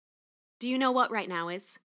Do you know what right now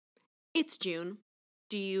is? It's June.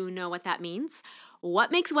 Do you know what that means?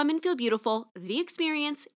 What makes women feel beautiful? The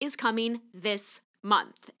experience is coming this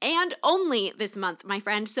month and only this month, my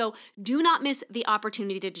friend. So do not miss the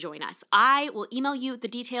opportunity to join us. I will email you the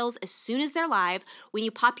details as soon as they're live when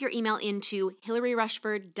you pop your email into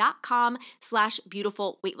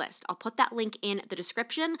hillaryrushford.com/beautiful waitlist. I'll put that link in the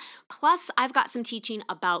description. Plus, I've got some teaching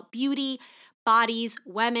about beauty, bodies,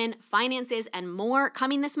 women, finances, and more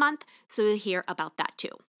coming this month, so you'll hear about that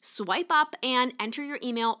too. Swipe up and enter your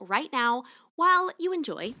email right now while you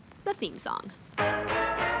enjoy the theme song.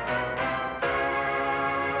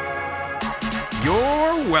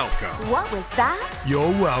 You're welcome. What was that?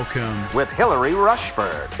 You're welcome. With Hillary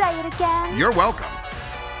Rushford. Say it again. You're welcome.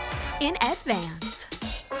 In advance.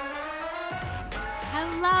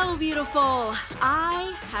 Hello, beautiful.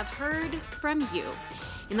 I have heard from you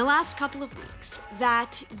in the last couple of weeks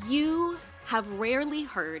that you have rarely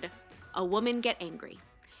heard a woman get angry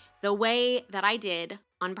the way that I did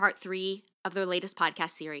on part 3 of the latest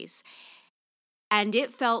podcast series. And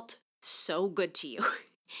it felt so good to you.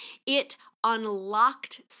 It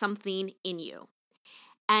unlocked something in you.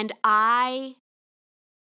 And I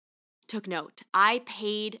took note. I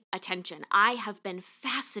paid attention. I have been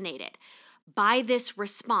fascinated by this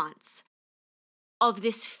response of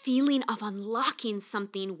this feeling of unlocking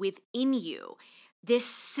something within you. This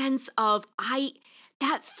sense of,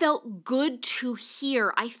 that felt good to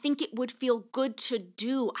hear. I think it would feel good to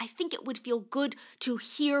do. I think it would feel good to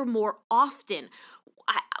hear more often.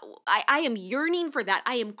 I am yearning for that.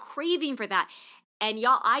 I am craving for that. And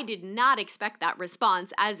y'all, I did not expect that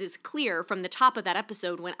response, as is clear from the top of that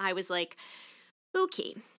episode when I was like,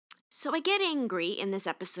 okay, so I get angry in this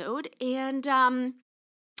episode and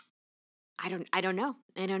I don't know.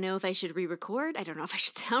 I don't know if I should re-record. I don't know if I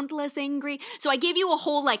should sound less angry. So I gave you a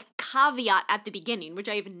whole caveat at the beginning, which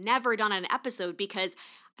I've never done on an episode because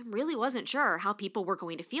I really wasn't sure how people were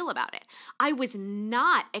going to feel about it. I was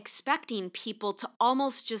not expecting people to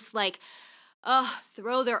almost just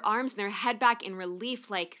throw their arms and their head back in relief,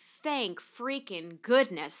 thank freaking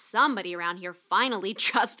goodness somebody around here finally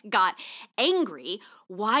just got angry.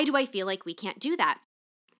 Why do I feel like we can't do that?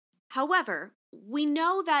 However, we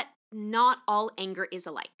know that not all anger is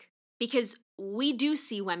alike because we do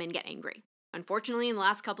see women get angry. Unfortunately, in the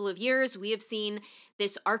last couple of years, we have seen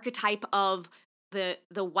this archetype of the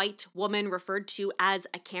white woman referred to as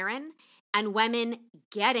a Karen, and women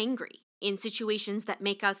get angry in situations that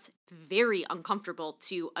make us very uncomfortable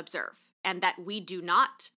to observe, and that we do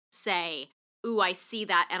not say, ooh, I see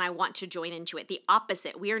that and I want to join into it. The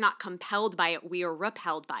opposite. We are not compelled by it. We are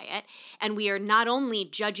repelled by it. And we are not only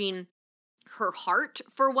judging her heart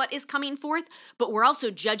for what is coming forth, but we're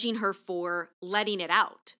also judging her for letting it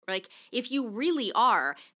out. If you really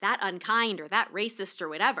are that unkind or that racist or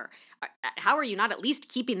whatever, how are you not at least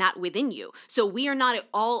keeping that within you? So we are not at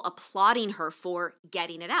all applauding her for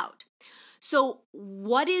getting it out. So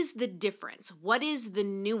what is the difference? What is the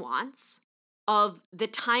nuance of the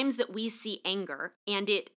times that we see anger and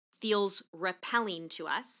it feels repelling to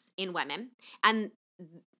us in women, and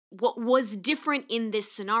what was different in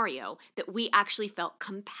this scenario that we actually felt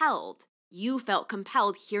compelled? You felt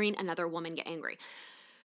compelled hearing another woman get angry.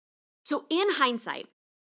 So in hindsight,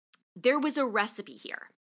 there was a recipe here,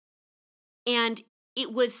 and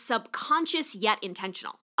it was subconscious yet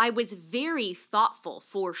intentional. I was very thoughtful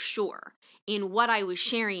for sure in what I was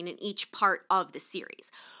sharing in each part of the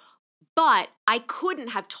series, but I couldn't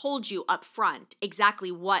have told you up front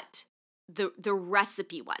exactly what the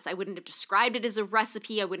recipe was. I wouldn't have described it as a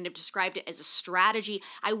recipe. I wouldn't have described it as a strategy.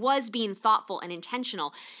 I was being thoughtful and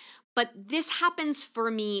intentional. But this happens for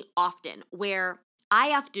me often where I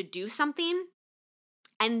have to do something,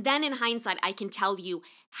 and then in hindsight, I can tell you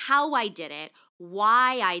how I did it,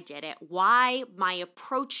 why I did it, why my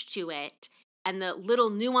approach to it, and the little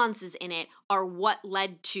nuances in it are what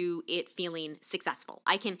led to it feeling successful.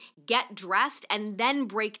 I can get dressed and then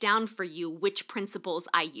break down for you which principles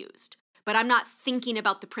I used. But I'm not thinking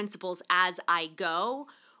about the principles as I go.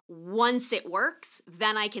 Once it works,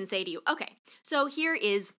 then I can say to you, okay, so here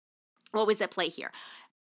is what was at play here.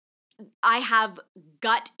 I have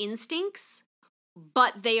gut instincts,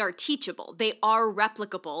 but they are teachable. They are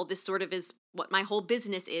replicable. This sort of is what my whole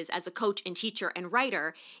business is as a coach and teacher and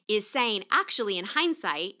writer, is saying, actually, in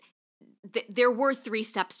hindsight, there were 3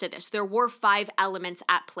 steps to this. There were 5 elements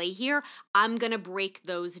at play here. I'm going to break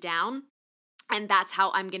those down. And that's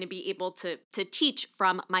how I'm going to be able to teach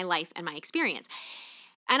from my life and my experience.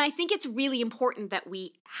 And I think it's really important that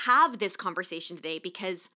we have this conversation today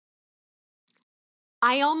because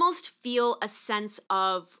I almost feel a sense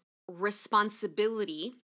of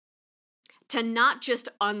responsibility to not just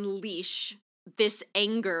unleash this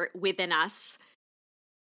anger within us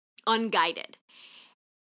unguided.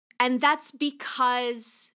 And that's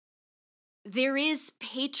because there is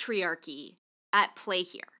patriarchy at play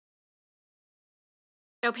here.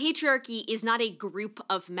 Now, patriarchy is not a group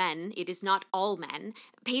of men. It is not all men.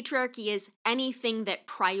 Patriarchy is anything that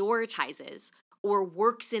prioritizes or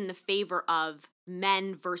works in the favor of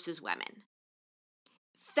men versus women.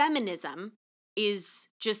 Feminism is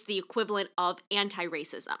just the equivalent of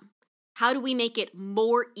anti-racism. How do we make it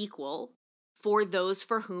more equal for those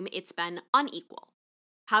for whom it's been unequal?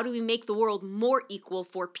 How do we make the world more equal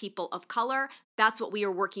for people of color? That's what we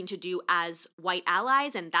are working to do as white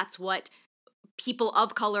allies, and that's what people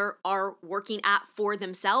of color are working at for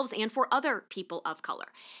themselves and for other people of color.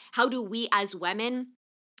 How do we as women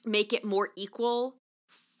make it more equal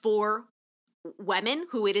for women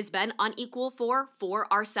who it has been unequal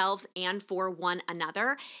for ourselves and for one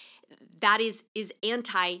another? That is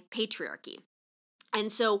anti-patriarchy. And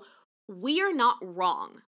so we are not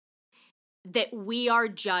wrong that we are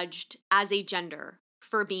judged as a gender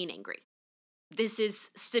for being angry. This is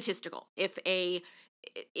statistical. If a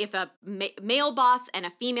male boss and a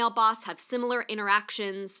female boss have similar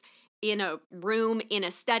interactions in a room, in a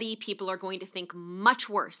study, people are going to think much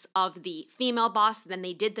worse of the female boss than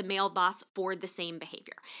they did the male boss for the same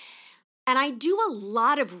behavior. And I do a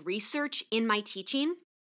lot of research in my teaching.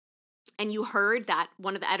 And you heard that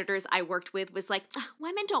one of the editors I worked with was like,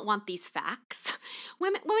 women don't want these facts.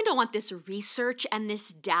 Women don't want this research and this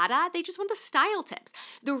data. They just want the style tips.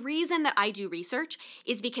 The reason that I do research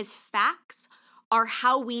is because facts are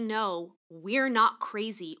how we know we're not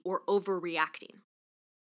crazy or overreacting.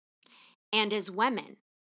 And as women,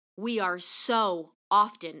 we are so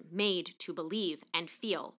often made to believe and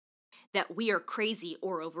feel that we are crazy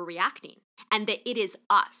or overreacting, and that it is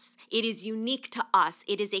us. It is unique to us.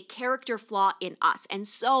 It is a character flaw in us. And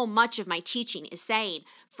so much of my teaching is saying,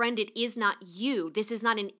 friend, it is not you. This is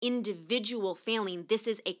not an individual failing. This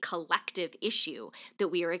is a collective issue that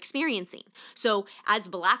we are experiencing. So as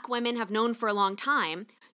Black women have known for a long time,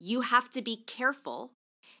 you have to be careful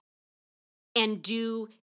and do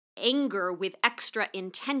anger with extra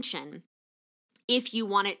intention if you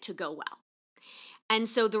want it to go well. And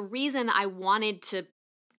so the reason I wanted to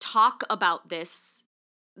talk about this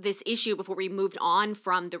issue before we moved on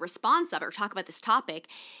from the response of it, or talk about this topic,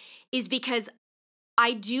 is because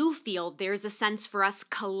I do feel there's a sense for us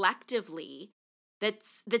collectively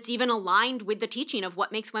that's even aligned with the teaching of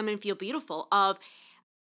what makes women feel beautiful, of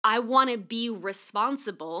I want to be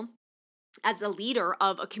responsible as a leader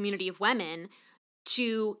of a community of women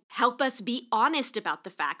to help us be honest about the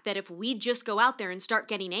fact that if we just go out there and start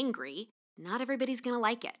getting angry, not everybody's going to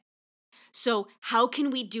like it. So how can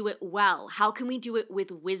we do it well? How can we do it with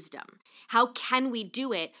wisdom? How can we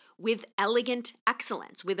do it with elegant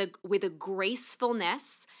excellence, with a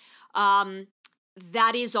gracefulness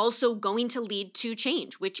that is also going to lead to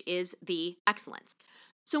change, which is the excellence?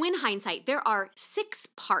 So in hindsight, there are 6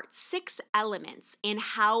 parts, 6 elements in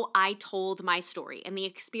how I told my story and the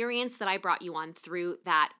experience that I brought you on through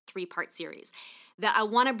that 3-part series that I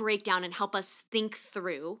want to break down and help us think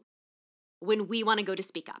through when we want to go to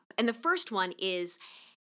speak up. And the first one is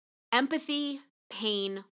empathy,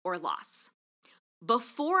 pain, or loss.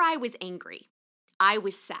 Before I was angry, I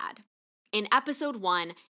was sad. In episode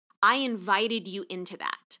 1, I invited you into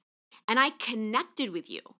that. And I connected with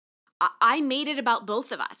you. I made it about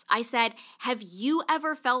both of us. I said, have you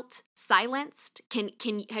ever felt silenced?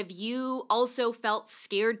 Have you also felt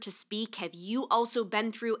scared to speak? Have you also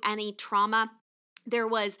been through any trauma? There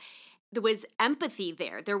was empathy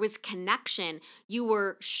there. There was connection. You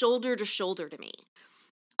were shoulder to shoulder to me.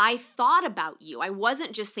 I thought about you. I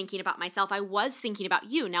wasn't just thinking about myself. I was thinking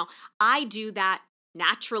about you. Now, I do that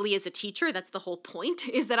naturally as a teacher. That's the whole point,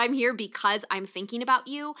 is that I'm here because I'm thinking about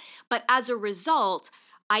you. But as a result,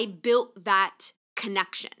 I built that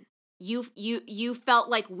connection. You felt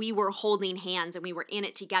like we were holding hands and we were in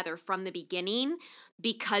it together from the beginning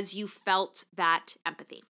because you felt that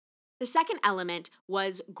empathy. The second element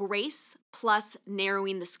was grace plus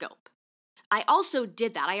narrowing the scope. I also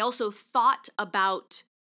did that. I also thought about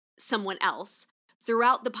someone else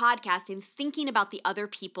throughout the podcast and thinking about the other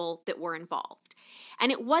people that were involved.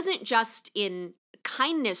 And it wasn't just in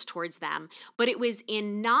kindness towards them, but it was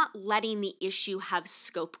in not letting the issue have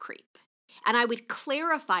scope creep. And I would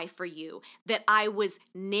clarify for you that I was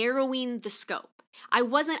narrowing the scope. I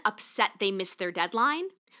wasn't upset they missed their deadline,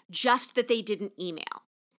 just that they didn't email.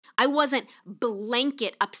 I wasn't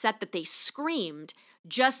blanket upset that they screamed,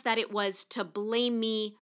 just that it was to blame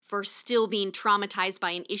me for still being traumatized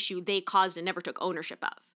by an issue they caused and never took ownership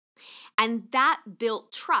of. And that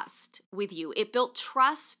built trust with you. It built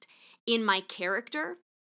trust in my character,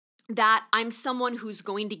 that I'm someone who's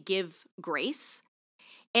going to give grace,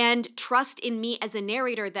 and trust in me as a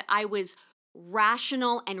narrator that I was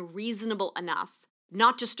rational and reasonable enough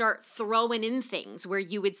not to start throwing in things where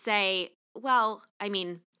you would say, well, I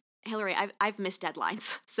mean, Hillary, I've missed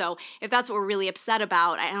deadlines. So if that's what we're really upset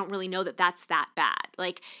about, I don't really know that that's that bad.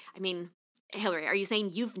 Like, I mean, Hillary, are you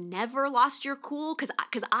saying you've never lost your cool?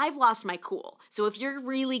 Because I've lost my cool. So if you're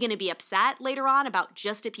really going to be upset later on about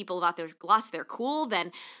just that people about their lost their cool,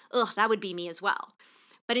 then that would be me as well.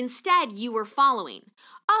 But instead, you were following.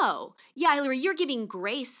 Oh, yeah, Hillary, you're giving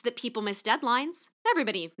grace that people miss deadlines.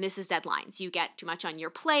 Everybody misses deadlines. You get too much on your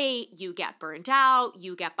plate, you get burnt out,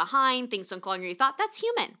 you get behind, things don't go on your thought. That's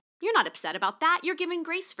human. You're not upset about that. You're giving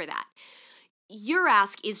grace for that. Your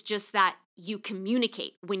ask is just that you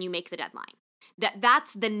communicate when you make the deadline.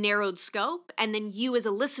 That's the narrowed scope, and then you as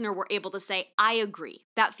a listener were able to say, I agree.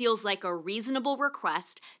 That feels like a reasonable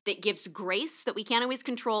request that gives grace, that we can't always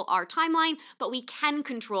control our timeline, but we can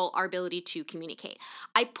control our ability to communicate.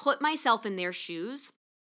 I put myself in their shoes,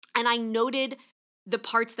 and I noted the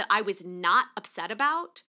parts that I was not upset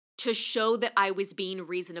about to show that I was being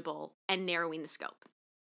reasonable and narrowing the scope.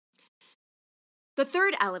 The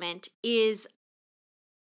third element is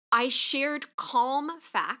I shared calm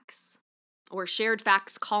facts, or shared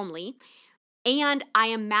facts calmly, and I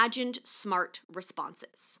imagined smart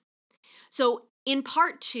responses. So in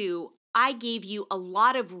part 2, I gave you a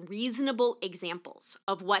lot of reasonable examples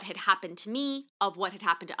of what had happened to me, of what had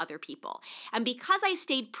happened to other people. And because I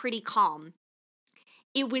stayed pretty calm,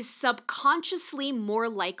 it was subconsciously more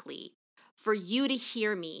likely for you to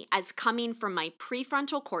hear me as coming from my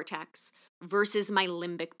prefrontal cortex versus my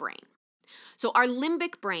limbic brain. So our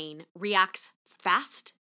limbic brain reacts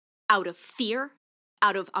fast, out of fear,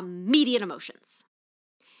 out of immediate emotions.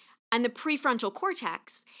 And the prefrontal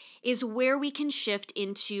cortex is where we can shift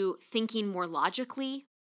into thinking more logically.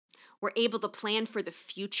 We're able to plan for the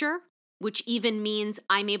future, which even means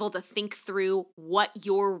I'm able to think through what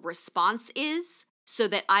your response is, so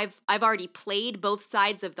that I've already played both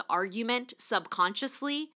sides of the argument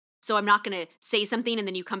subconsciously. So I'm not going to say something and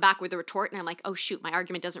then you come back with a retort and I'm like, oh shoot, my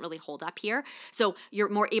argument doesn't really hold up here. So you're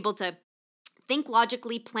more able to think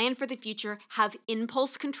logically, plan for the future, have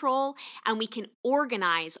impulse control, and we can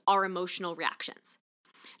organize our emotional reactions.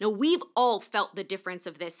 Now, we've all felt the difference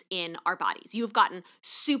of this in our bodies. You've gotten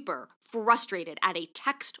super frustrated at a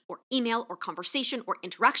text or email or conversation or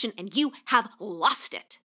interaction, and you have lost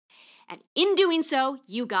it. And in doing so,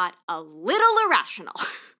 you got a little irrational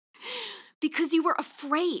because you were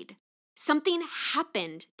afraid. Something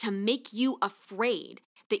happened to make you afraid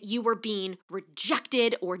that you were being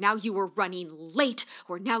rejected, or now you were running late,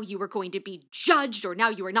 or now you were going to be judged, or now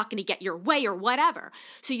you were not going to get your way, or whatever.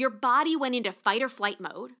 So your body went into fight or flight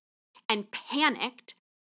mode and panicked,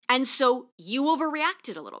 and so you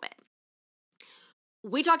overreacted a little bit.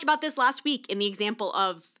 We talked about this last week in the example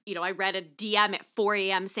of, I read a DM at 4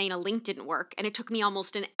 a.m. saying a link didn't work, and it took me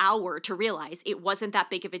almost an hour to realize it wasn't that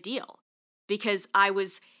big of a deal because I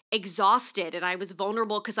was exhausted and I was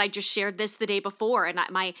vulnerable because I just shared this the day before, and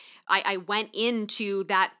I went into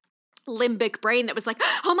that limbic brain that was like,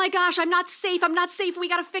 oh my gosh, I'm not safe, we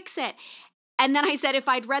gotta fix it. And then I said if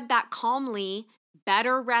I'd read that calmly,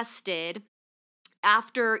 better rested,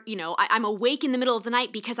 after, I'm awake in the middle of the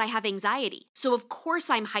night because I have anxiety. So of course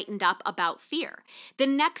I'm heightened up about fear. The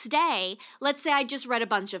next day, let's say I just read a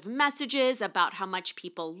bunch of messages about how much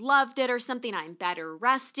people loved it or something, I'm better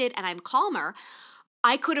rested and I'm calmer.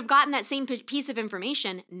 I could have gotten that same piece of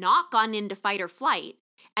information, not gone into fight or flight,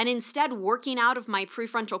 and instead working out of my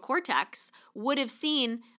prefrontal cortex would have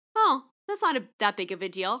seen, oh, that's not that big of a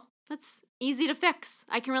deal. That's easy to fix.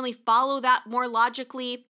 I can really follow that more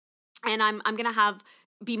logically, and I'm going to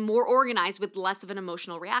be more organized with less of an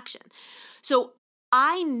emotional reaction. So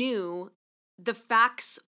I knew the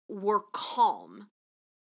facts were calm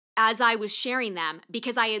as I was sharing them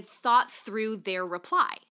because I had thought through their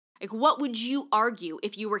reply. Like, what would you argue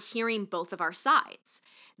if you were hearing both of our sides?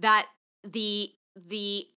 That the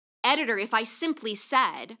editor, if I simply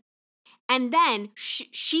said, and then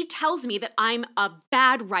she tells me that I'm a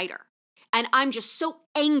bad writer, and I'm just so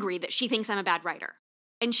angry that she thinks I'm a bad writer.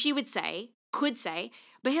 And she could say,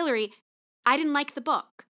 but Hillary, I didn't like the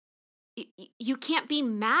book. You can't be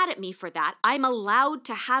mad at me for that. I'm allowed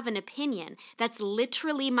to have an opinion. That's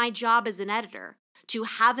literally my job as an editor, to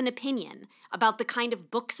have an opinion about the kind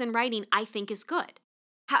of books and writing I think is good.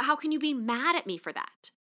 How can you be mad at me for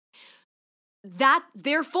that?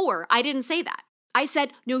 Therefore, I didn't say that. I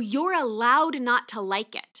said, no, you're allowed not to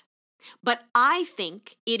like it. But I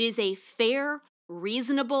think it is a fair,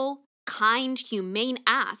 reasonable, kind, humane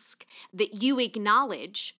ask that you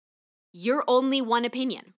acknowledge you're only one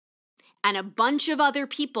opinion. And a bunch of other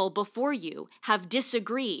people before you have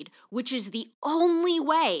disagreed, which is the only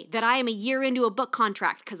way that I am a year into a book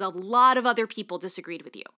contract, because a lot of other people disagreed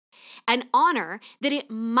with you. And honor that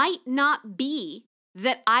it might not be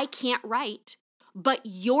that I can't write, but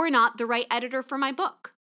you're not the right editor for my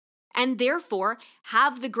book. And therefore,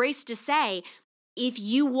 have the grace to say, if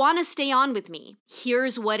you want to stay on with me,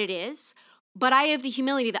 here's what it is. But I have the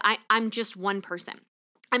humility that I'm just one person.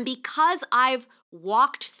 And because I've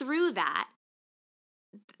walked through that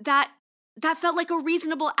felt like a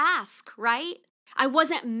reasonable ask, right? I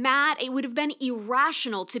wasn't mad. It would have been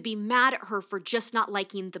irrational to be mad at her for just not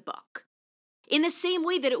liking the book. In the same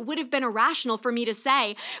way that it would have been irrational for me to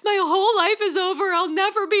say, my whole life is over, I'll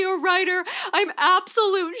never be a writer, I'm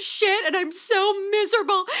absolute shit, and I'm so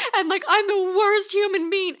miserable, and like I'm the worst human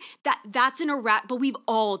being. That's an errat, but we've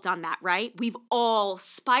all done that, right? We've all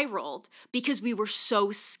spiraled because we were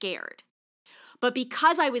so scared. But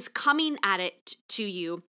because I was coming at it to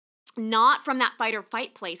you, not from that fight or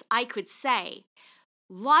flight place, I could say,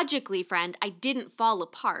 logically, friend, I didn't fall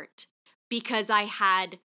apart because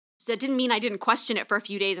that didn't mean I didn't question it for a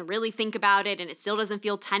few days and really think about it and it still doesn't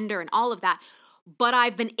feel tender and all of that. But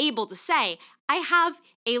I've been able to say, I have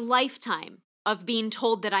a lifetime of being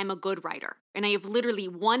told that I'm a good writer. And I have literally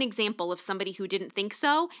one example of somebody who didn't think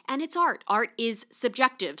so, and it's art. Art is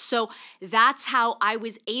subjective. So that's how I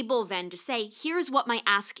was able then to say, here's what my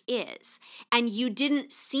ask is. And you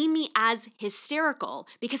didn't see me as hysterical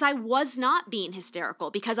because I was not being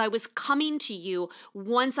hysterical, because I was coming to you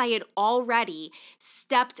once I had already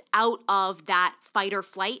stepped out of that fight or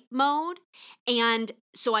flight mode. And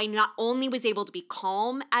so I not only was able to be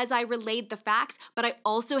calm as I relayed the facts, but I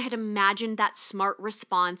also had imagined that smart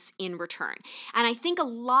response in return. And I think a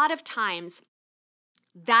lot of times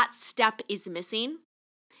that step is missing.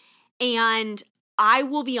 And I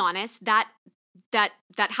will be honest, that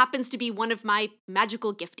happens to be one of my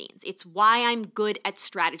magical giftings. It's why I'm good at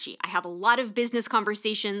strategy. I have a lot of business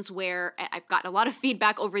conversations where I've gotten a lot of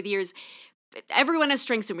feedback over the years. Everyone has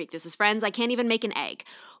strengths and weaknesses, friends. I can't even make an egg,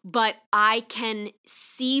 but I can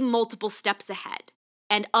see multiple steps ahead.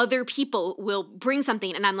 And other people will bring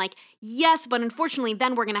something and I'm like, yes, but unfortunately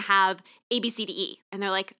then we're going to have A, B, C, D, E. And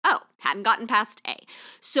they're like, oh, hadn't gotten past A.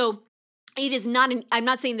 So it is not, I'm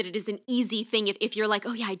not saying that it is an easy thing if you're like,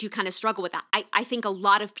 oh yeah, I do kind of struggle with that. I think a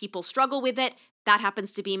lot of people struggle with it. That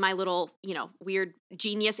happens to be my little, weird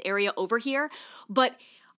genius area over here. But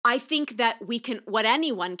I think that what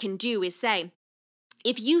anyone can do is say,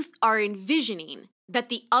 if you are envisioning that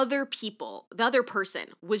the other person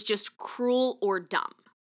was just cruel or dumb.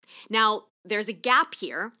 Now, there's a gap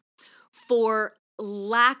here for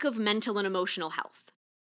lack of mental and emotional health.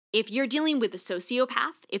 If you're dealing with a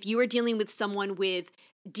sociopath, if you are dealing with someone with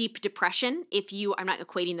deep depression, I'm not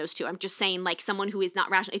equating those two, I'm just saying like someone who is not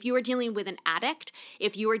rational. If you are dealing with an addict,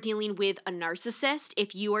 if you are dealing with a narcissist,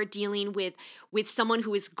 if you are dealing with someone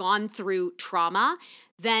who has gone through trauma,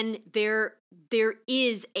 then there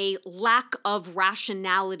is a lack of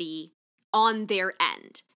rationality on their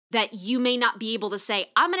end that you may not be able to say,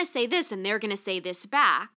 I'm going to say this and they're going to say this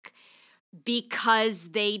back because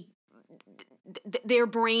their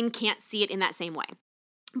brain can't see it in that same way.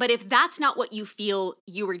 But if that's not what you feel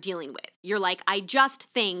you were dealing with, you're like, I just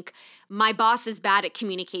think my boss is bad at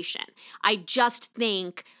communication. I just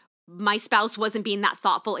think my spouse wasn't being that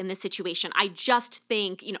thoughtful in this situation. I just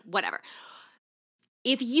think, whatever.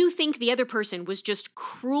 If you think the other person was just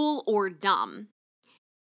cruel or dumb,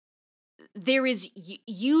 there is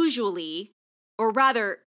usually, or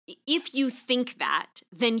rather, if you think that,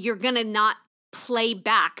 then you're going to not play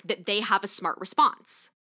back that they have a smart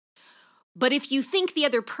response. But if you think the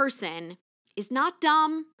other person is not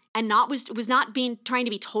dumb and was not trying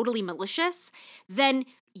to be totally malicious, then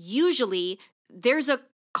usually there's a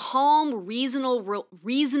calm,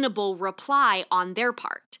 reasonable reply on their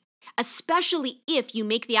part, especially if you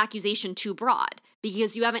make the accusation too broad,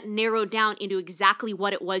 because you haven't narrowed down into exactly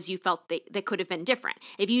what it was you felt that could have been different.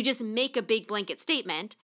 If you just make a big blanket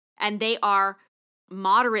statement and they are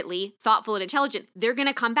moderately thoughtful and intelligent, they're going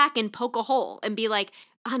to come back and poke a hole and be like,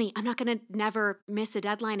 honey, I'm not going to never miss a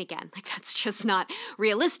deadline again. Like, that's just not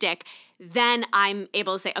realistic. Then I'm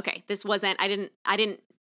able to say, okay, I didn't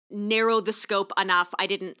narrow the scope enough. I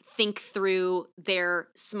didn't think through their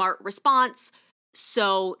smart response.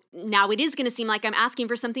 So now it is going to seem like I'm asking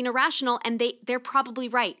for something irrational, and they're probably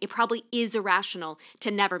right. It probably is irrational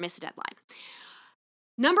to never miss a deadline.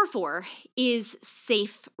 Number 4 is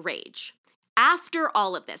safe rage. after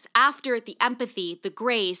all of this, after the empathy, the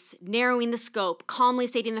grace, narrowing the scope, calmly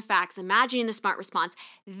stating the facts, imagining the smart response,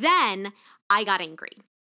 then I got angry.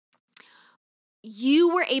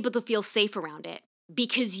 You were able to feel safe around it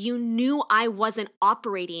because you knew I wasn't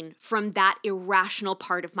operating from that irrational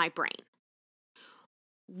part of my brain.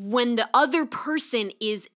 When the other person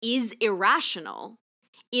is irrational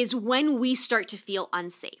is when we start to feel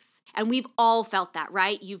unsafe. And we've all felt that,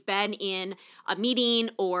 right? You've been in a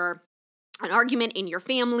meeting or an argument in your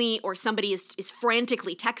family, or somebody is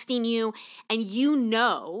frantically texting you, and you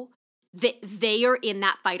know that they are in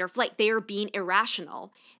that fight or flight. They are being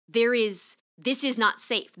irrational. This is not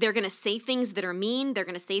safe. They're going to say things that are mean. They're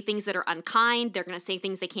going to say things that are unkind. They're going to say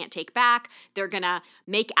things they can't take back. They're going to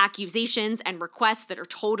make accusations and requests that are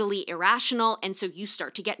totally irrational. And so you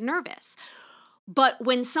start to get nervous. But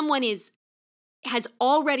when someone has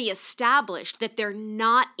already established that they're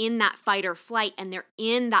not in that fight or flight and they're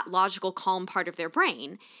in that logical, calm part of their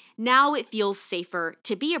brain, now it feels safer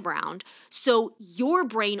to be around. So your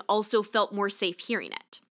brain also felt more safe hearing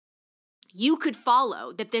it. You could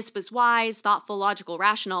follow that this was wise, thoughtful, logical,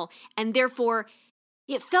 rational, and therefore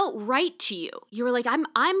it felt right to you. You were like,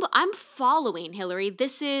 I'm following, Hillary.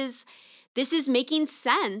 This is making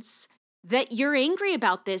sense that you're angry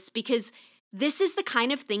about this, because this is the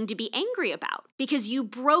kind of thing to be angry about, because you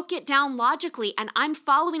broke it down logically and I'm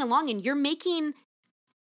following along, and you're making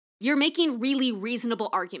really reasonable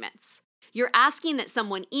arguments. You're asking that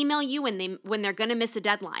someone email you when they're going to miss a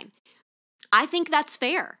deadline. I think that's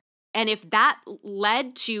fair. And if that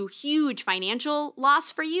led to huge financial loss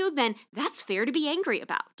for you, then that's fair to be angry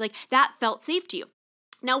about. Like, that felt safe to you.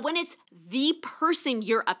 Now, when it's the person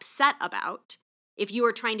you're upset about, if you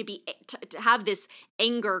are trying to have this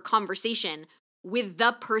anger conversation with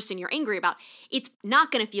the person you're angry about, it's not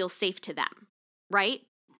going to feel safe to them, right?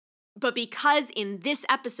 But because in this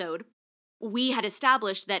episode, we had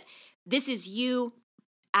established that this is you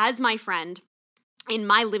as my friend in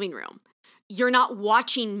my living room. You're not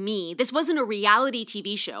watching me. This wasn't a reality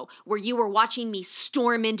TV show where you were watching me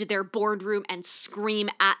storm into their boardroom and scream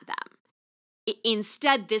at them.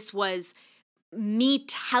 Instead, this was me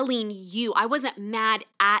telling you. I wasn't mad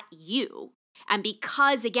at you. And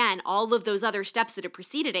because, again, all of those other steps that had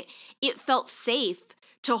preceded it, it felt safe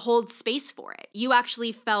to hold space for it. You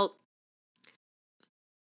actually felt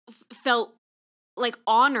like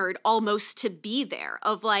honored almost to be there,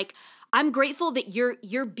 of like, I'm grateful that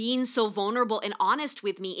you're being so vulnerable and honest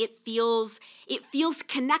with me. It feels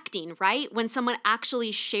connecting, right? When someone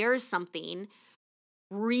actually shares something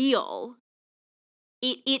real,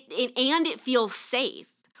 it feels safe.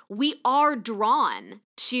 We are drawn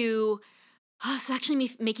to, it's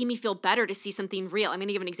actually making me feel better to see something real. I'm going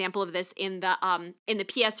to give an example of this in the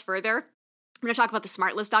PS Further. I'm going to talk about the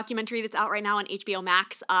SmartList documentary that's out right now on HBO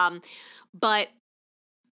Max. But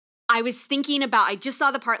I was thinking about, I just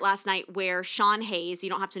saw the part last night where Sean Hayes, you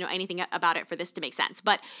don't have to know anything about it for this to make sense,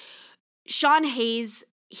 but Sean Hayes,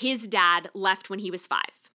 his dad left when he was 5.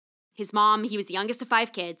 His mom, he was the youngest of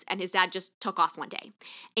 5 kids, and his dad just took off one day.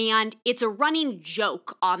 And it's a running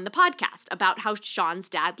joke on the podcast about how Sean's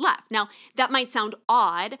dad left. Now, that might sound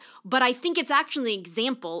odd, but I think it's actually an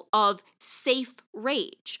example of safe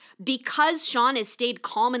rage. Because Sean has stayed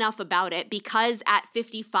calm enough about it, because at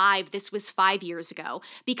 55, this was 5 years ago,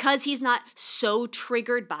 because he's not so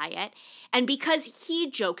triggered by it, and because he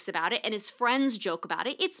jokes about it and his friends joke about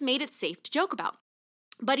it, it's made it safe to joke about.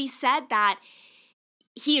 But he said that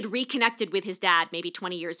he had reconnected with his dad maybe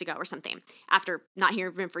 20 years ago or something after not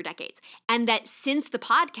hearing from him for decades. And that since the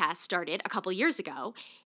podcast started a couple years ago,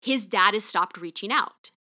 his dad has stopped reaching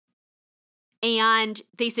out. And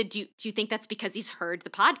they said, do you think that's because he's heard the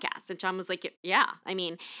podcast? And John was like, yeah, I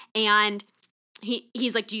mean, and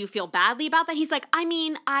he's like, do you feel badly about that? He's like, I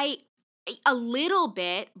mean, a little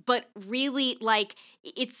bit, but really like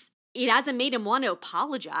it hasn't made him want to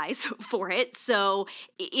apologize for it. So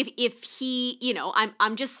if he,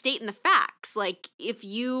 I'm just stating the facts. Like, if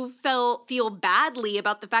you feel badly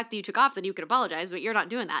about the fact that you took off, then you could apologize, but you're not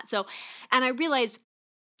doing that. So, and I realized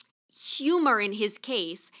humor in his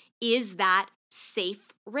case is that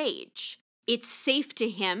safe rage. It's safe to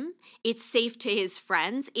him. It's safe to his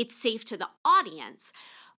friends. It's safe to the audience,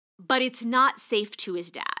 but it's not safe to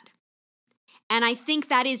his dad. And I think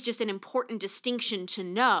that is just an important distinction to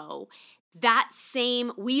know.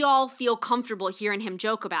 We all feel comfortable hearing him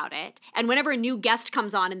joke about it. And whenever a new guest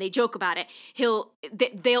comes on and they joke about it,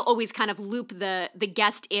 they'll always kind of loop the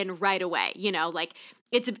guest in right away. Like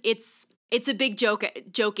it's a big joke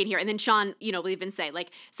in here. And then Sean, will even say,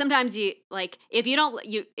 like, sometimes you, like, if you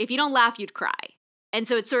don't laugh, you'd cry. And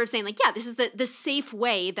so it's sort of saying, like, yeah, this is the safe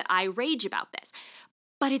way that I rage about this.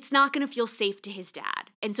 but it's not going to feel safe to his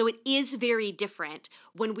dad. And so it is very different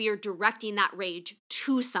when we are directing that rage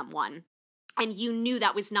to someone. And you knew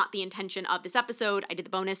that was not the intention of this episode. I did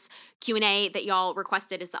the bonus Q&A that y'all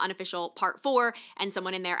requested as the unofficial part 4, and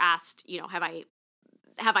someone in there asked,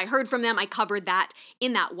 have I heard from them? I covered that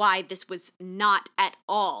in that why this was not at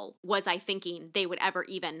all was I thinking they would ever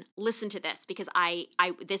even listen to this, because I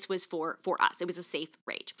this was for us. It was a safe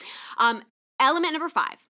rage. Element number 5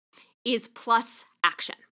 is plus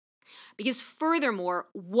action. Because furthermore,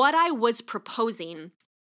 what I was proposing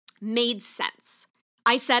made sense.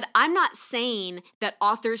 I said, I'm not saying that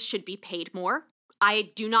authors should be paid more. I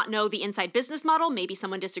do not know the inside business model. Maybe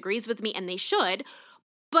someone disagrees with me and they should.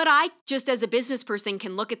 But I, just as a business person,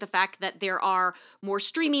 can look at the fact that there are more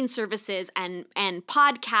streaming services and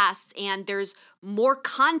podcasts, and there's more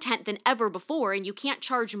content than ever before, and you can't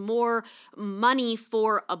charge more money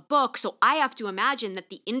for a book. So I have to imagine that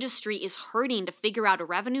the industry is hurting to figure out a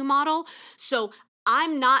revenue model. So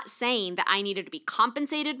I'm not saying that I needed to be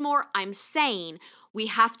compensated more. I'm saying we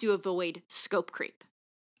have to avoid scope creep.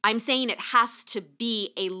 I'm saying it has to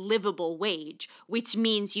be a livable wage, which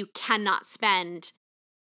means you cannot spend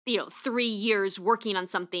 3 years working on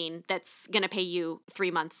something that's going to pay you 3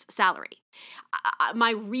 months' salary.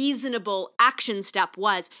 My reasonable action step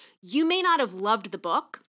was, you may not have loved the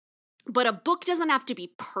book, but a book doesn't have to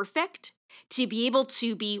be perfect to be able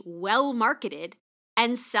to be well marketed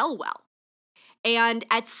and sell well. And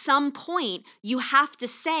at some point, you have to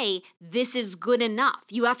say, this is good enough.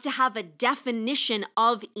 You have to have a definition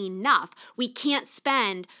of enough. We can't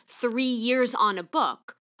spend 3 years on a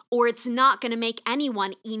book, or it's not going to make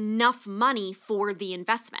anyone enough money for the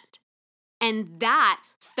investment. And that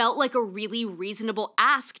felt like a really reasonable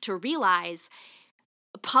ask to realize.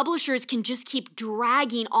 Publishers can just keep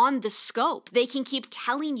dragging on the scope. They can keep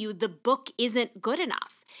telling you the book isn't good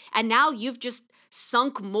enough. And now you've just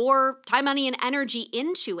sunk more time, money, and energy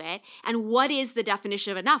into it. And what is the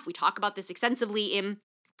definition of enough? We talk about this extensively in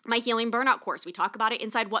my Healing Burnout course. We talk about it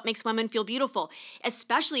inside What Makes Women Feel Beautiful.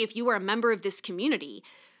 Especially if you are a member of this community,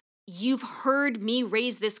 you've heard me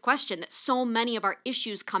raise this question that so many of our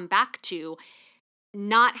issues come back to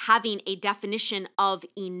not having a definition of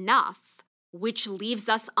enough, which leaves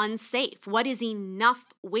us unsafe. What is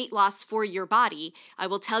enough weight loss for your body? I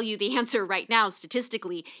will tell you the answer right now,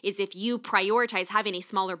 statistically, is if you prioritize having a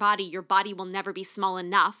smaller body, your body will never be small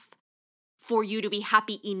enough for you to be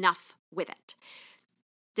happy enough with it.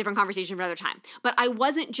 Different conversation for another time. But I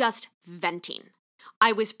wasn't just venting.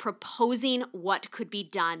 I was proposing what could be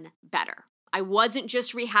done better. I wasn't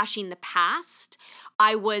just rehashing the past.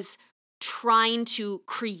 I was trying to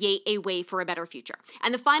create a way for a better future.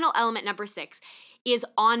 And the final element, number 6, is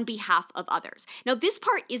on behalf of others. Now, this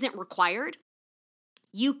part isn't required.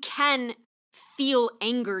 You can feel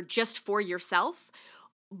anger just for yourself,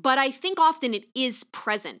 but I think often it is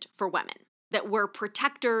present for women, that we're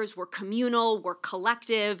protectors, we're communal, we're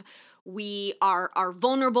collective, we are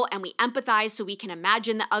vulnerable, and we empathize so we can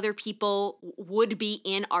imagine that other people would be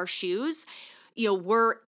in our shoes.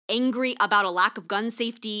 We're angry about a lack of gun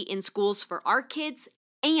safety in schools for our kids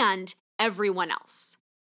and everyone else.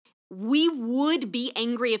 We would be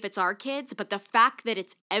angry if it's our kids, but the fact that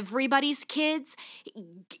it's everybody's kids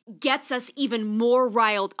gets us even more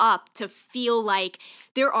riled up to feel like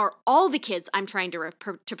there are all the kids I'm trying to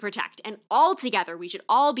protect, and all together we should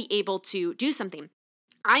all be able to do something.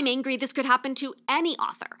 I'm angry this could happen to any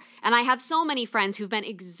author. And I have so many friends who've been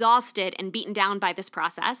exhausted and beaten down by this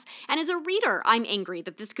process. And as a reader, I'm angry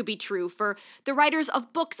that this could be true for the writers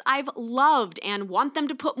of books I've loved and want them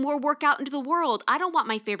to put more work out into the world. I don't want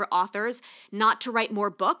my favorite authors not to write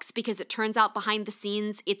more books because it turns out behind the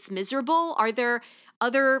scenes it's miserable. Is there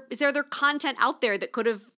other content out there that could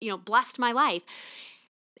have, blessed my life?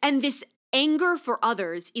 And this anger for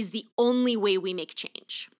others is the only way we make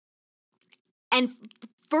change. And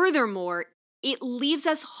furthermore, it leaves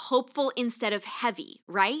us hopeful instead of heavy,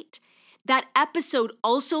 right? That episode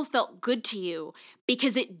also felt good to you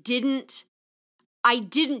because I didn't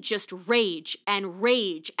just rage and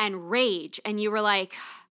rage and rage. And you were like,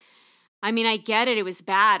 I get it was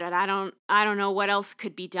bad, but I don't know what else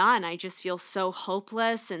could be done. I just feel so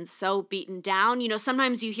hopeless and so beaten down.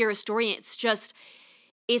 Sometimes you hear a story and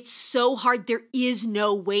it's so hard. There is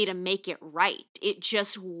no way to make it right. It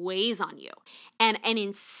just weighs on you. And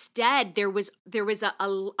instead, there was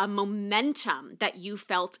a momentum that you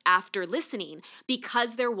felt after listening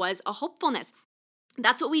because there was a hopefulness.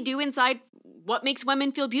 That's what we do inside What Makes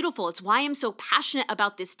Women Feel Beautiful. It's why I'm so passionate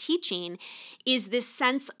about this teaching, is this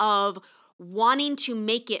sense of wanting to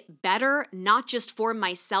make it better, not just for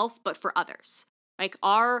myself, but for others. Like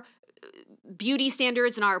beauty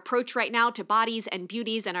standards and our approach right now to bodies and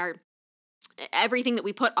beauties and our everything that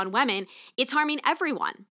we put on women, it's harming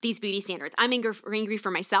everyone, these beauty standards. I'm angry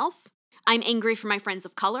for myself. I'm angry for my friends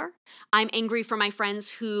of color. I'm angry for my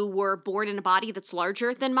friends who were born in a body that's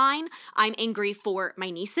larger than mine. I'm angry for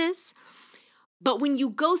my nieces. But when you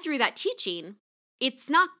go through that teaching, it's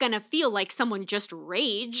not going to feel like someone just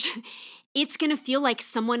raged. It's going to feel like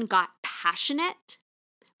someone got passionate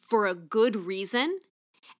for a good reason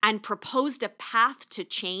and proposed a path to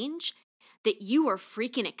change that you are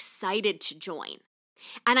freaking excited to join.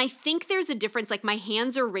 And I think there's a difference, like my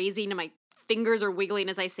hands are raising and my fingers are wiggling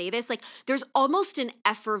as I say this, like there's almost an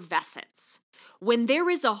effervescence. When there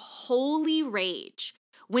is a holy rage,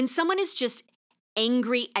 when someone is just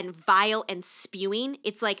angry and vile and spewing,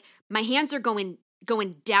 it's like my hands are going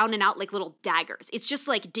down and out like little daggers. It's just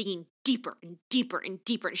like digging deeper and deeper and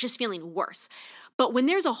deeper. It's just feeling worse. But when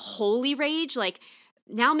there's a holy rage, like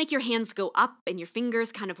now make your hands go up and your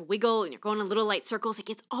fingers kind of wiggle and you're going in little light circles. Like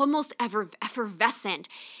it's almost effervescent.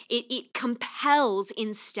 It compels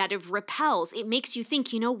instead of repels. It makes you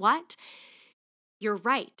think, you know what? You're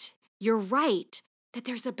right. You're right that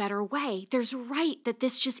there's a better way. There's right that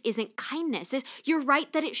this just isn't kindness. You're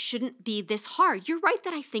right that it shouldn't be this hard. You're right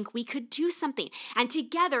that I think we could do something. And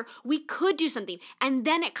together we could do something. And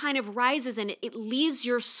then it kind of rises and it leaves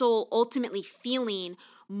your soul ultimately feeling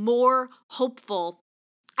more hopeful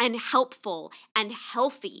and helpful and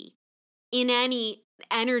healthy in any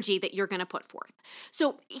energy that you're going to put forth.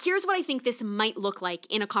 So here's what I think this might look like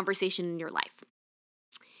in a conversation in your life,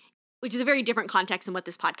 which is a very different context than what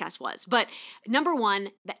this podcast was. But number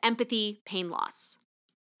one, the empathy, pain, loss.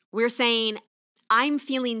 We're saying, I'm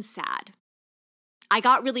feeling sad. I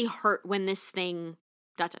got really hurt when this thing, ...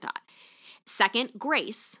 Second,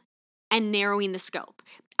 grace and narrowing the scope.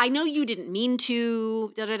 I know you didn't mean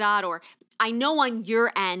to, ... or I know on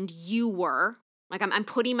your end you were, like I'm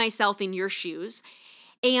putting myself in your shoes,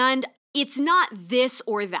 and it's not this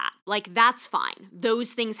or that. Like that's fine.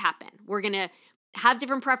 Those things happen. We're going to have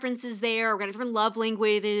different preferences there. We're going to have different love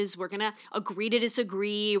languages. We're going to agree to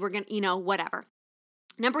disagree. We're going to, whatever.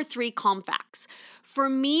 Number three, calm facts. For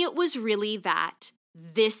me, it was really that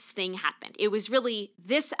this thing happened. It was really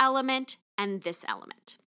this element and this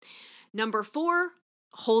element. Number four,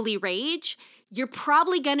 holy rage. You're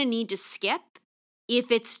probably going to need to skip if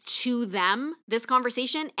it's to them, this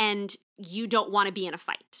conversation, and you don't want to be in a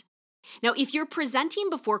fight. Now, if you're presenting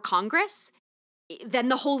before Congress, then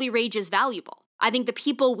the holy rage is valuable. I think the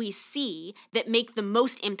people we see that make the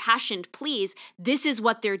most impassioned pleas, this is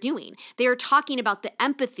what they're doing. They are talking about the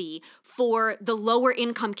empathy for the lower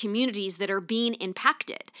income communities that are being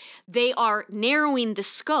impacted. They are narrowing the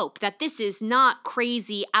scope that this is not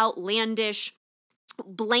crazy, outlandish,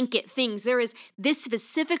 blanket things. This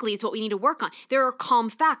specifically is what we need to work on. There are calm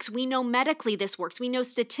facts. We know medically this works. We know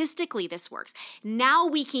statistically this works. Now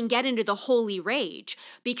we can get into the holy rage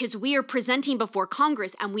because we are presenting before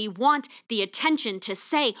Congress and we want the attention to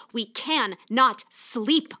say we cannot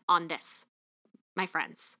sleep on this, my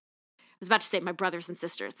friends. I was about to say my brothers and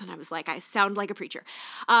sisters, then I was like, I sound like a preacher.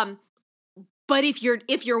 But if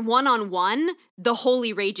you're one-on-one, the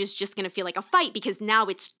holy rage is just going to feel like a fight because now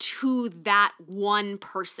it's to that one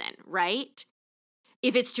person, right?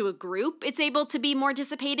 If it's to a group, it's able to be more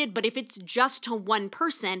dissipated. But if it's just to one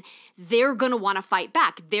person, they're going to want to fight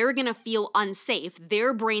back. They're going to feel unsafe.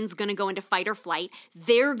 Their brain's going to go into fight or flight.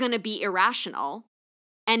 They're going to be irrational.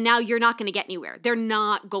 And now you're not going to get anywhere. They're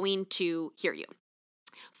not going to hear you.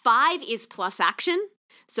 5 is plus action.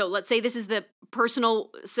 So let's say this is the personal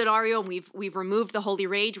scenario and we've removed the holy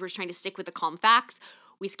rage. We're just trying to stick with the calm facts.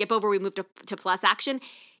 We skip over, we move to plus action.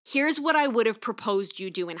 Here's what I would have proposed you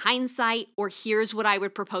do in hindsight, or here's what I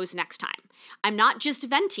would propose next time. I'm not just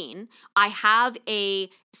venting. I have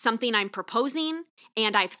something I'm proposing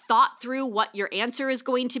and I've thought through what your answer is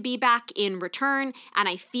going to be back in return. And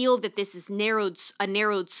I feel that this is a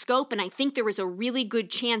narrowed scope. And I think there was a really good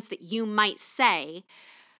chance that you might say,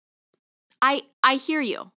 I hear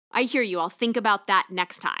you. I hear you. I'll think about that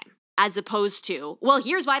next time, as opposed to, well,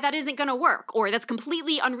 here's why that isn't going to work, or that's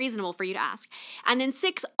completely unreasonable for you to ask. And then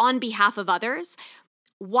 6, on behalf of others,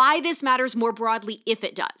 why this matters more broadly if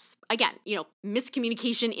it does. Again,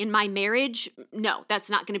 miscommunication in my marriage, no, that's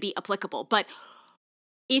not going to be applicable. But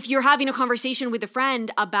if you're having a conversation with a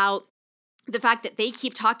friend about the fact that they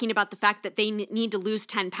keep talking about the fact that they need to lose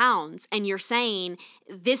 10 pounds, and you're saying,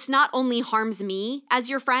 this not only harms me as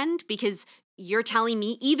your friend, because you're telling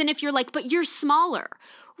me, even if you're like, but you're smaller,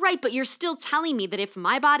 right? But you're still telling me that if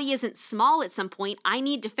my body isn't small at some point, I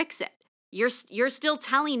need to fix it. You're still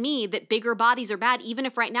telling me that bigger bodies are bad, even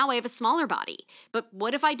if right now I have a smaller body. But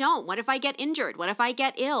what if I don't? What if I get injured? What if I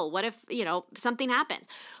get ill? What if, something happens?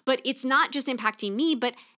 But it's not just impacting me,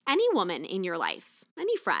 but any woman in your life,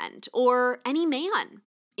 any friend, or any man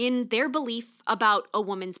in their belief about a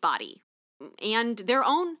woman's body and their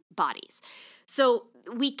own bodies. So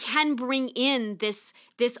we can bring in this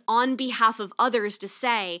on behalf of others to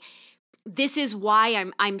say, this is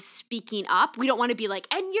why I'm speaking up. We don't want to be like,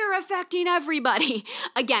 and you're affecting everybody.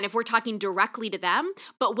 Again, if we're talking directly to them,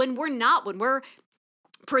 but when we're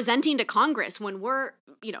presenting to Congress, when we're,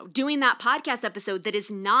 doing that podcast episode that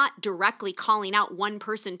is not directly calling out one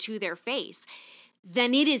person to their face,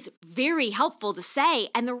 then it is very helpful to say,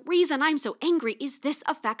 and the reason I'm so angry is this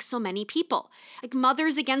affects so many people. Like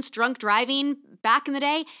Mothers Against Drunk Driving back in the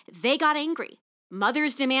day, they got angry.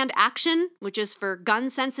 Mothers Demand Action, which is for gun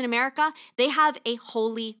sense in America, they have a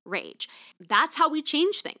holy rage. That's how we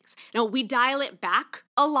change things. We dial it back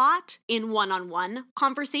a lot in one-on-one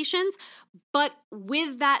conversations, but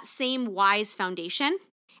with that same wise foundation,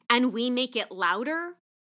 and we make it louder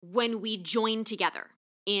when we join together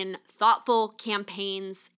in thoughtful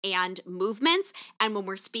campaigns and movements, and when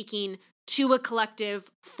we're speaking to a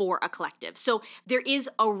collective, for a collective. So there is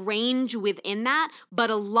a range within that, but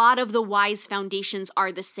a lot of the wise foundations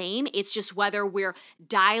are the same. It's just whether we're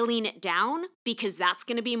dialing it down, because that's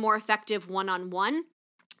going to be more effective one-on-one,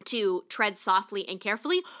 to tread softly and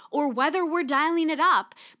carefully, or whether we're dialing it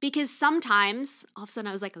up, because sometimes, all of a sudden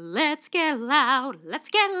I was like, let's get loud.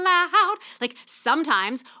 Like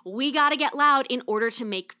sometimes we got to get loud in order to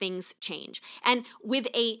make things change. And with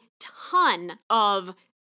a ton of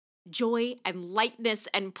joy and lightness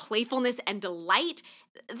and playfulness and delight,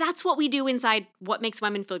 that's what we do inside What Makes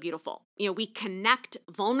Women Feel Beautiful. We connect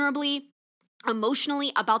vulnerably,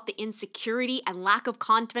 emotionally about the insecurity and lack of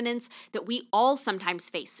confidence that we all sometimes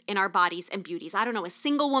face in our bodies and beauties. I don't know a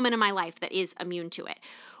single woman in my life that is immune to it.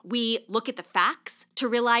 We look at the facts to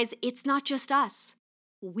realize it's not just us.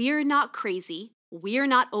 We're not crazy. We're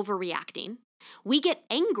not overreacting. We get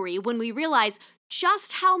angry when we realize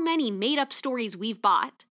just how many made-up stories we've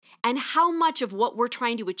bought and how much of what we're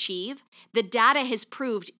trying to achieve the data has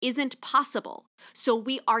proved isn't possible. So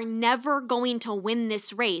we are never going to win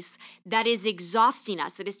this race that is exhausting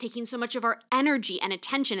us, that is taking so much of our energy and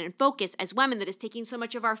attention and focus as women, that is taking so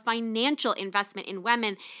much of our financial investment in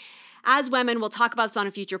women. As women, we'll talk about this on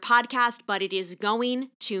a future podcast, but it is going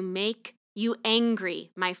to make you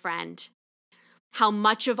angry, my friend, how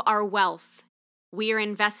much of our wealth we are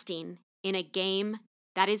investing in a game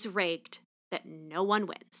that is rigged, that no one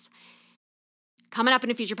wins. Coming up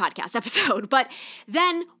in a future podcast episode. But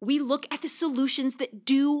then we look at the solutions that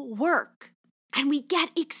do work, and we get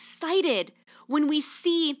excited when we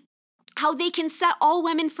see how they can set all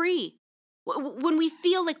women free. When we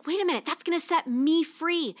feel like, wait a minute, that's going to set me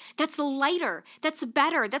free. That's lighter. That's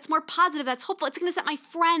better. That's more positive. That's hopeful. It's going to set my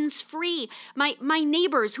friends free. My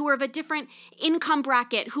neighbors who are of a different income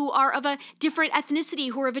bracket, who are of a different ethnicity,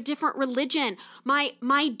 who are of a different religion.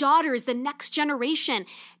 My daughters, the next generation,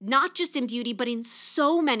 not just in beauty, but in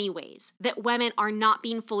so many ways that women are not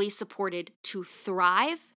being fully supported to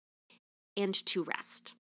thrive and to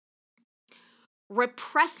rest.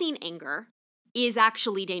 Repressing anger is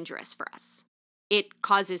actually dangerous for us. It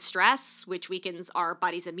causes stress, which weakens our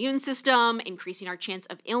body's immune system, increasing our chance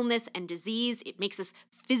of illness and disease. It makes us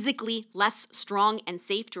physically less strong and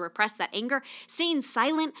safe to repress that anger. Staying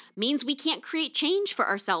silent means we can't create change for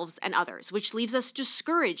ourselves and others, which leaves us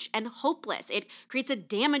discouraged and hopeless. It creates a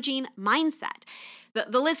damaging mindset.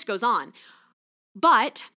 The list goes on.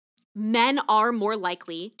 But men are more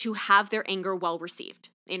likely to have their anger well received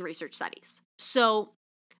in research studies. So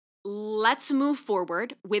let's move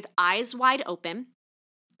forward with eyes wide open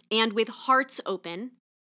and with hearts open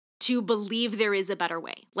to believe there is a better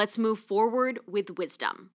way. Let's move forward with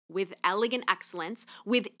wisdom, with elegant excellence,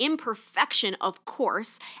 with imperfection, of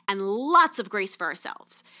course, and lots of grace for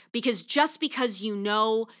ourselves. Because just because you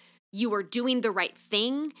know you are doing the right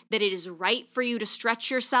thing, that it is right for you to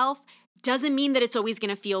stretch yourself, doesn't mean that it's always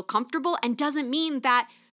going to feel comfortable, and doesn't mean that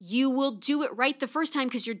you will do it right the first time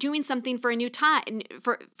because you're doing something for a new time,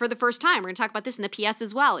 for the first time. We're going to talk about this in the PS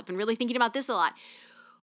as well. I've been really thinking about this a lot.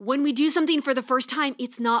 When we do something for the first time,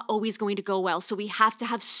 it's not always going to go well. So we have to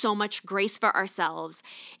have so much grace for ourselves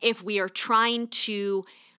if we are trying to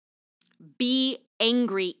be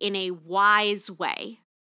angry in a wise way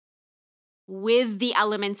with the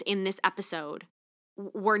elements in this episode.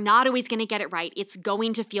 We're not always going to get it right. It's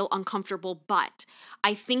going to feel uncomfortable, but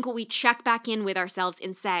I think what we check back in with ourselves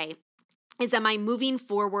and say is, am I moving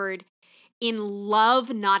forward in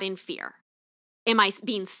love, not in fear? Am I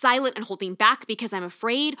being silent and holding back because I'm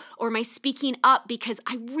afraid? Or am I speaking up because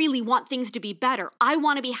I really want things to be better? I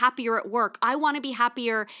want to be happier at work. I want to be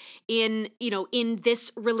happier in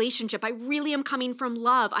this relationship. I really am coming from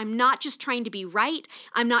love. I'm not just trying to be right.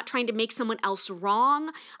 I'm not trying to make someone else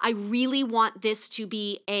wrong. I really want this to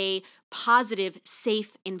be a positive,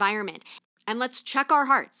 safe environment. And let's check our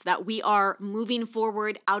hearts that we are moving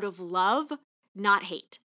forward out of love, not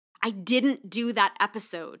hate. I didn't do that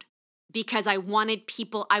episode because I wanted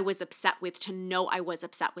people I was upset with to know I was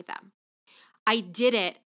upset with them. I did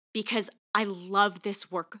it because I love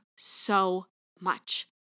this work so much.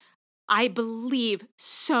 I believe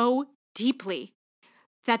so deeply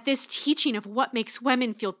that this teaching of what makes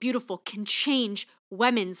women feel beautiful can change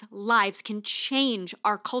women's lives, can change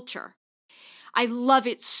our culture. I love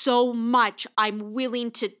it so much. I'm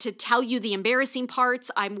willing to tell you the embarrassing parts.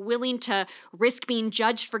 I'm willing to risk being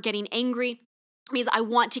judged for getting angry because I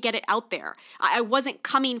want to get it out there. I wasn't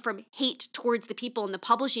coming from hate towards the people in the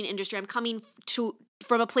publishing industry. I'm coming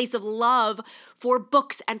from a place of love for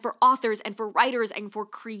books and for authors and for writers and for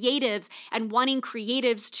creatives and wanting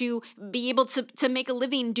creatives to be able to make a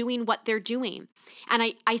living doing what they're doing. And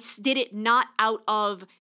I did it not out of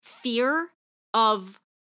fear of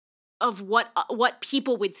what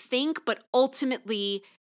people would think, but ultimately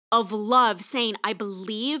of love, saying, I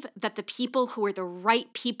believe that the people who are the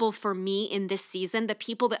right people for me in this season, the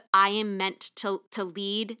people that I am meant to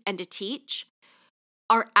lead and to teach,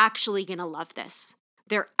 are actually going to love this.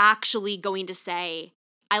 They're actually going to say,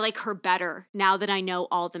 I like her better now that I know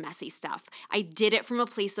all the messy stuff. I did it from a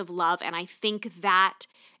place of love, and I think that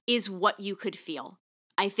is what you could feel.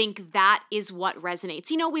 I think that is what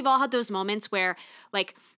resonates. We've all had those moments where,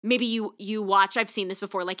 like, maybe you watch, I've seen this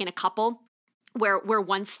before, like in a couple, where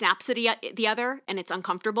one snaps at the other and it's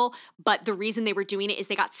uncomfortable, but the reason they were doing it is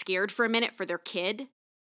they got scared for a minute for their kid.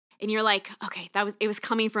 And you're like, okay, it was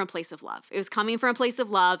coming from a place of love. It was coming from a place of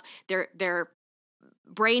love. Their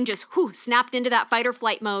brain just snapped into that fight or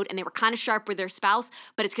flight mode, and they were kind of sharp with their spouse,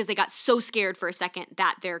 but it's because they got so scared for a second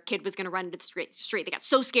that their kid was going to run into the street. They got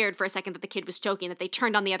so scared for a second that the kid was choking that they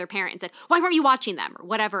turned on the other parent and said, why weren't you watching them? Or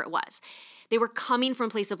whatever it was. They were coming from a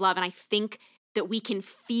place of love, and I think that we can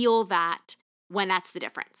feel that when that's the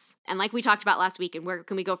difference. And like we talked about last week, and where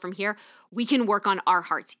can we go from here? We can work on our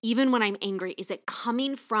hearts. Even when I'm angry, is it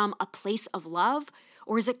coming from a place of love?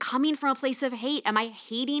 Or is it coming from a place of hate? Am I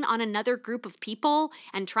hating on another group of people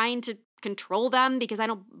and trying to control them because I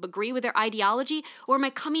don't agree with their ideology? Or am I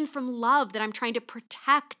coming from love that I'm trying to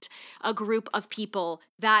protect a group of people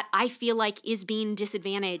that I feel like is being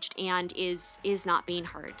disadvantaged and is not being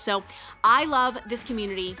heard? So I love this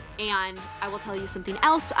community, and I will tell you something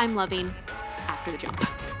else I'm loving after the jump.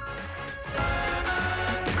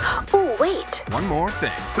 Oh, wait. One more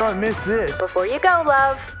thing. Don't miss this. Before you go,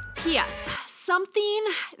 love. P.S. Something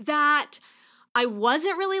that I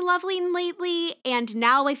wasn't really loving lately, and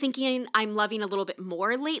now I'm loving a little bit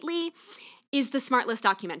more lately, is the SmartLess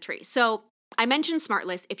documentary. So I mentioned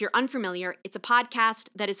SmartLess. If you're unfamiliar, it's a podcast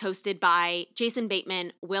that is hosted by Jason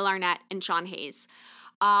Bateman, Will Arnett, and Sean Hayes.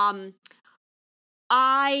 First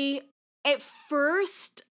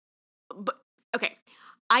of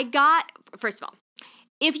all,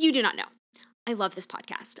 if you do not know, I love this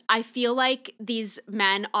podcast. I feel like these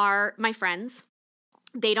men are my friends.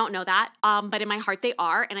 They don't know that, but in my heart they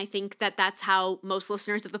are, and I think that that's how most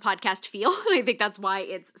listeners of the podcast feel, and I think that's why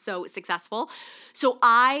it's so successful. So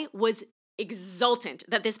I was exultant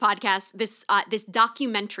that this podcast, this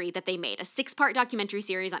documentary that they made, a 6-part documentary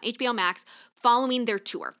series on HBO Max following their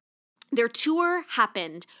tour. Their tour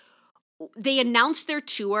happened. They announced their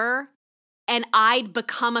tour, and I'd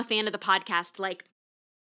become a fan of the podcast like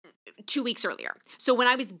 2 weeks earlier. So when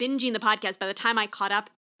I was binging the podcast, by the time I caught up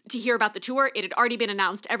to hear about the tour, it had already been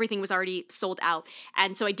announced. Everything was already sold out.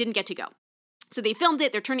 And so I didn't get to go. So they filmed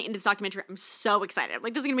it. They're turning it into this documentary. I'm so excited. I'm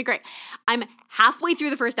like, this is going to be great. I'm halfway through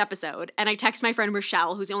the first episode, and I text my friend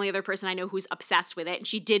Rochelle, who's the only other person I know who's obsessed with it. And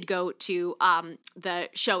she did go to the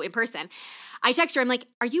show in person. I text her, I'm like,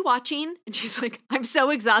 are you watching? And she's like, I'm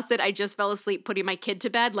so exhausted. I just fell asleep putting my kid to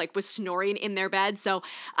bed, like was snoring in their bed. So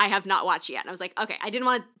I have not watched yet. And I was like, okay, I didn't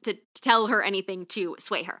want to tell her anything to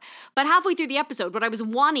sway her. But halfway through the episode, what I was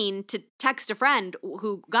wanting to text a friend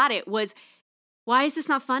who got it was, why is this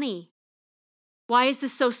not funny? Why is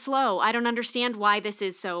this so slow? I don't understand why this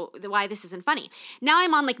isn't funny. Now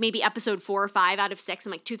I'm on like maybe episode 4 or 5 out of 6.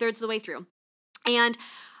 I'm like 2/3 of the way through. And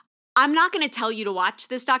I'm not going to tell you to watch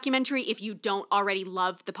this documentary if you don't already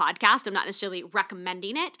love the podcast. I'm not necessarily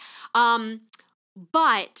recommending it.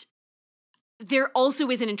 But there also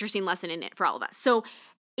is an interesting lesson in it for all of us. So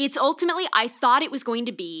It's ultimately, I thought it was going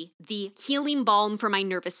to be the healing balm for my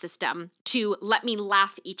nervous system to let me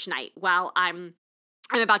laugh each night while I'm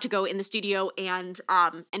about to go in the studio and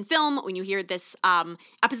film. When you hear this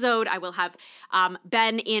episode, I will have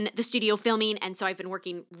been in the studio filming, and so I've been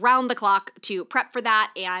working round the clock to prep for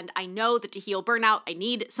that. And I know that to heal burnout, I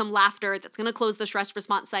need some laughter that's going to close the stress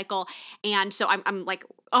response cycle. And so I'm like,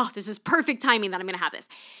 oh, this is perfect timing that I'm going to have this.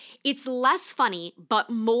 It's less funny, but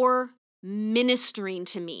more ministering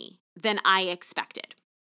to me than I expected.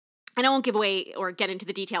 And I won't give away or get into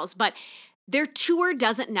the details, but their tour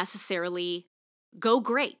doesn't necessarily go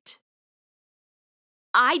great.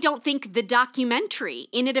 I don't think the documentary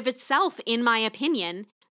in and of itself, in my opinion,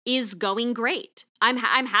 is going great. I'm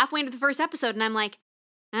halfway into the first episode and I'm like,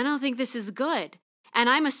 I don't think this is good. And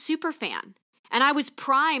I'm a super fan. And I was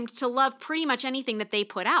primed to love pretty much anything that they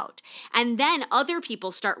put out. And then other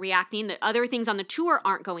people start reacting that other things on the tour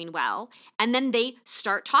aren't going well. And then they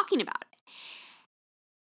start talking about it.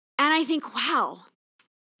 And I think, wow,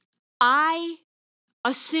 I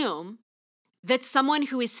assume that someone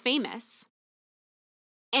who is famous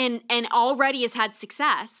and already has had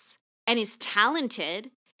success and is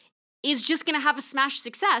talented is just going to have a smash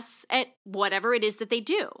success at whatever it is that they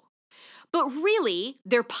do. But really,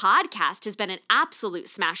 their podcast has been an absolute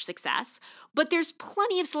smash success, but there's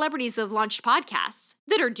plenty of celebrities that have launched podcasts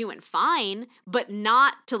that are doing fine, but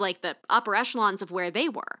not to like the upper echelons of where they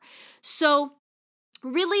were. So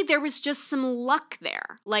really, there was just some luck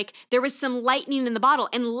there. Like, there was some lightning in the bottle,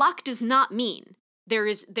 and luck does not mean there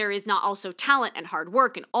is not also talent and hard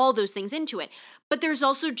work and all those things into it. But there's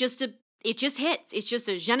also just it just hits. It's just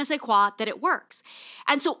a je ne sais quoi that it works.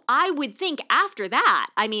 And so I would think after that,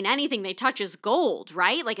 I mean, anything they touch is gold,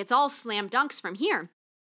 right? Like, it's all slam dunks from here.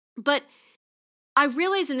 But I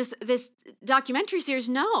realize in this documentary series,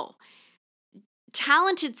 no.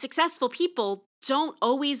 Talented, successful people don't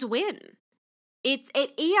always win.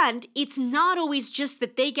 And it's not always just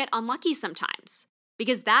that they get unlucky sometimes,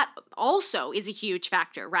 because that also is a huge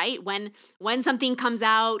factor, right? When something comes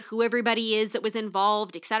out, who everybody is that was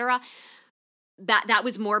involved, etc. That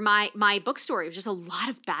was more my book story. It was just a lot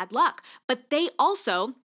of bad luck. But they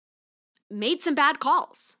also made some bad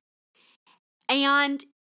calls. And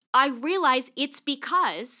I realize it's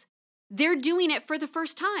because they're doing it for the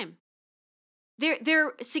first time.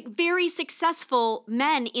 They're very successful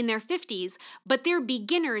men in their 50s, but they're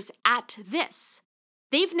beginners at this.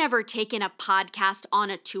 They've never taken a podcast on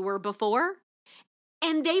a tour before,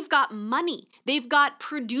 and they've got money. They've got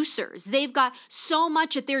producers. They've got so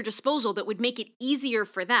much at their disposal that would make it easier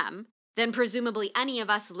for them than presumably any of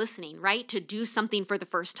us listening, right, to do something for the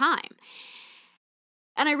first time.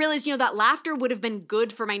 And I realized, that laughter would have been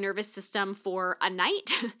good for my nervous system for a night,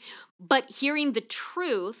 but hearing the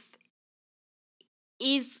truth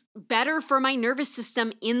is better for my nervous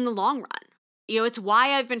system in the long run. It's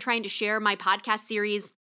why I've been trying to share my podcast series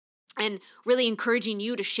and really encouraging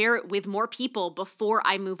you to share it with more people before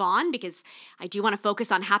I move on, because I do want to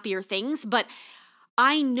focus on happier things. But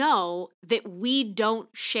I know that we don't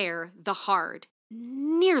share the hard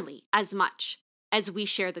nearly as much as we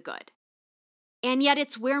share the good. And yet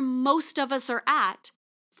it's where most of us are at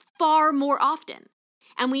far more often.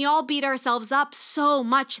 And we all beat ourselves up so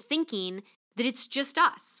much thinking that it's just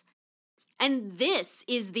us. And this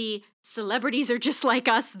is the celebrities are just like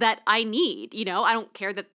us that I need. I don't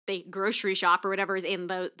care that they grocery shop or whatever is in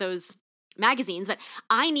those magazines, but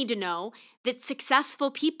I need to know that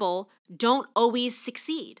successful people don't always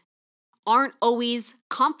succeed, aren't always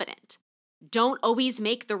confident, don't always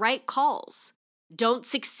make the right calls, don't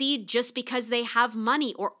succeed just because they have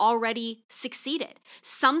money or already succeeded.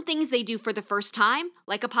 Some things they do for the first time,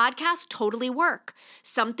 like a podcast, totally work.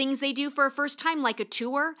 Some things they do for a first time, like a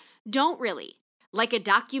tour, don't really. Like a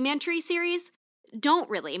documentary series, don't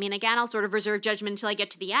really. I mean, again, I'll sort of reserve judgment until I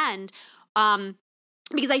get to the end,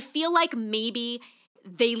 because I feel like maybe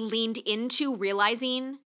they leaned into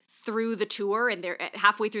realizing through the tour, and they're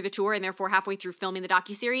halfway through the tour, and therefore halfway through filming the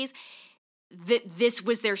docuseries, that this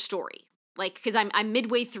was their story. Like, because I'm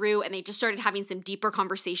midway through and they just started having some deeper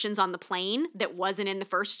conversations on the plane that wasn't in the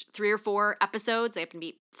first 3 or 4 episodes. They happen to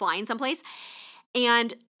be flying someplace.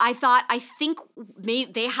 And I think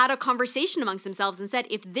they had a conversation amongst themselves and said,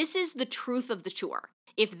 if this is the truth of the tour,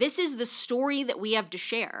 if this is the story that we have to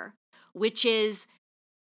share, which is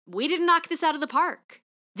we didn't knock this out of the park.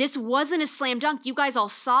 This wasn't a slam dunk. You guys all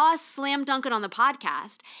saw us slam dunk it on the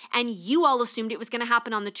podcast, and you all assumed it was going to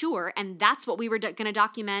happen on the tour, and that's what we were going to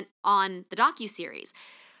document on the docuseries.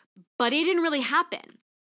 But it didn't really happen.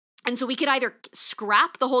 And so we could either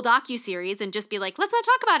scrap the whole docuseries and just be like, let's not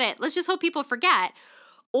talk about it. Let's just hope people forget.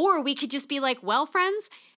 Or we could just be like, well, friends,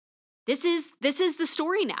 this is the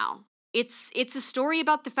story now. It's a story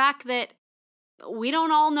about the fact that we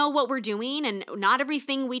don't all know what we're doing, and not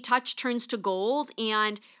everything we touch turns to gold,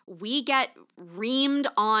 and we get reamed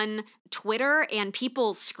on Twitter and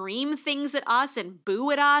people scream things at us and boo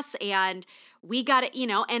at us, and we got it,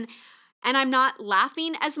 and I'm not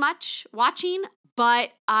laughing as much watching,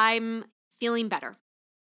 but I'm feeling better.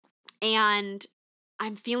 And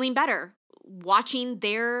I'm feeling better watching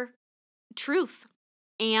their truth.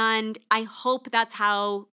 And I hope that's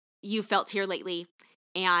how you felt here lately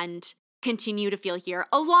and continue to feel here,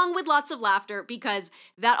 along with lots of laughter, because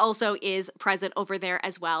that also is present over there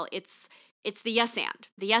as well. It's the yes and.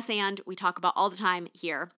 The yes and we talk about all the time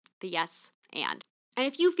here, the yes and. And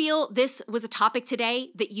if you feel this was a topic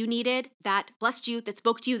today that you needed, that blessed you, that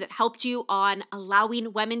spoke to you, that helped you on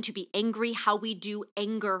allowing women to be angry, how we do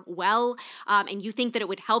anger well, and you think that it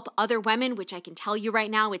would help other women, which I can tell you right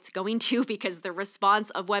now it's going to, because the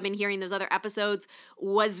response of women hearing those other episodes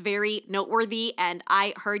was very noteworthy and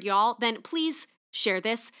I heard y'all, then please share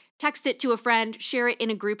this. Text it to a friend, share it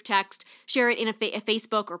in a group text, share it in a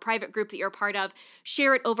Facebook or private group that you're a part of,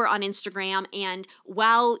 share it over on Instagram. And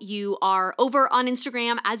while you are over on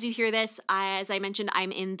Instagram, as you hear this, as I mentioned,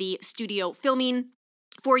 I'm in the studio filming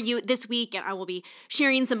for you this week, and I will be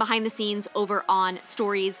sharing some behind the scenes over on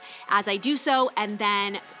stories as I do so, and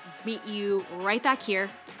then meet you right back here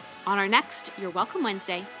on our next You're Welcome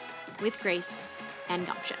Wednesday with Grace and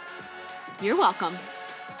Gumption. You're welcome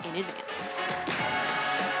in advance.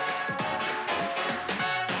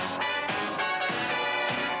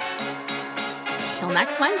 Till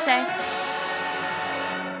next Wednesday.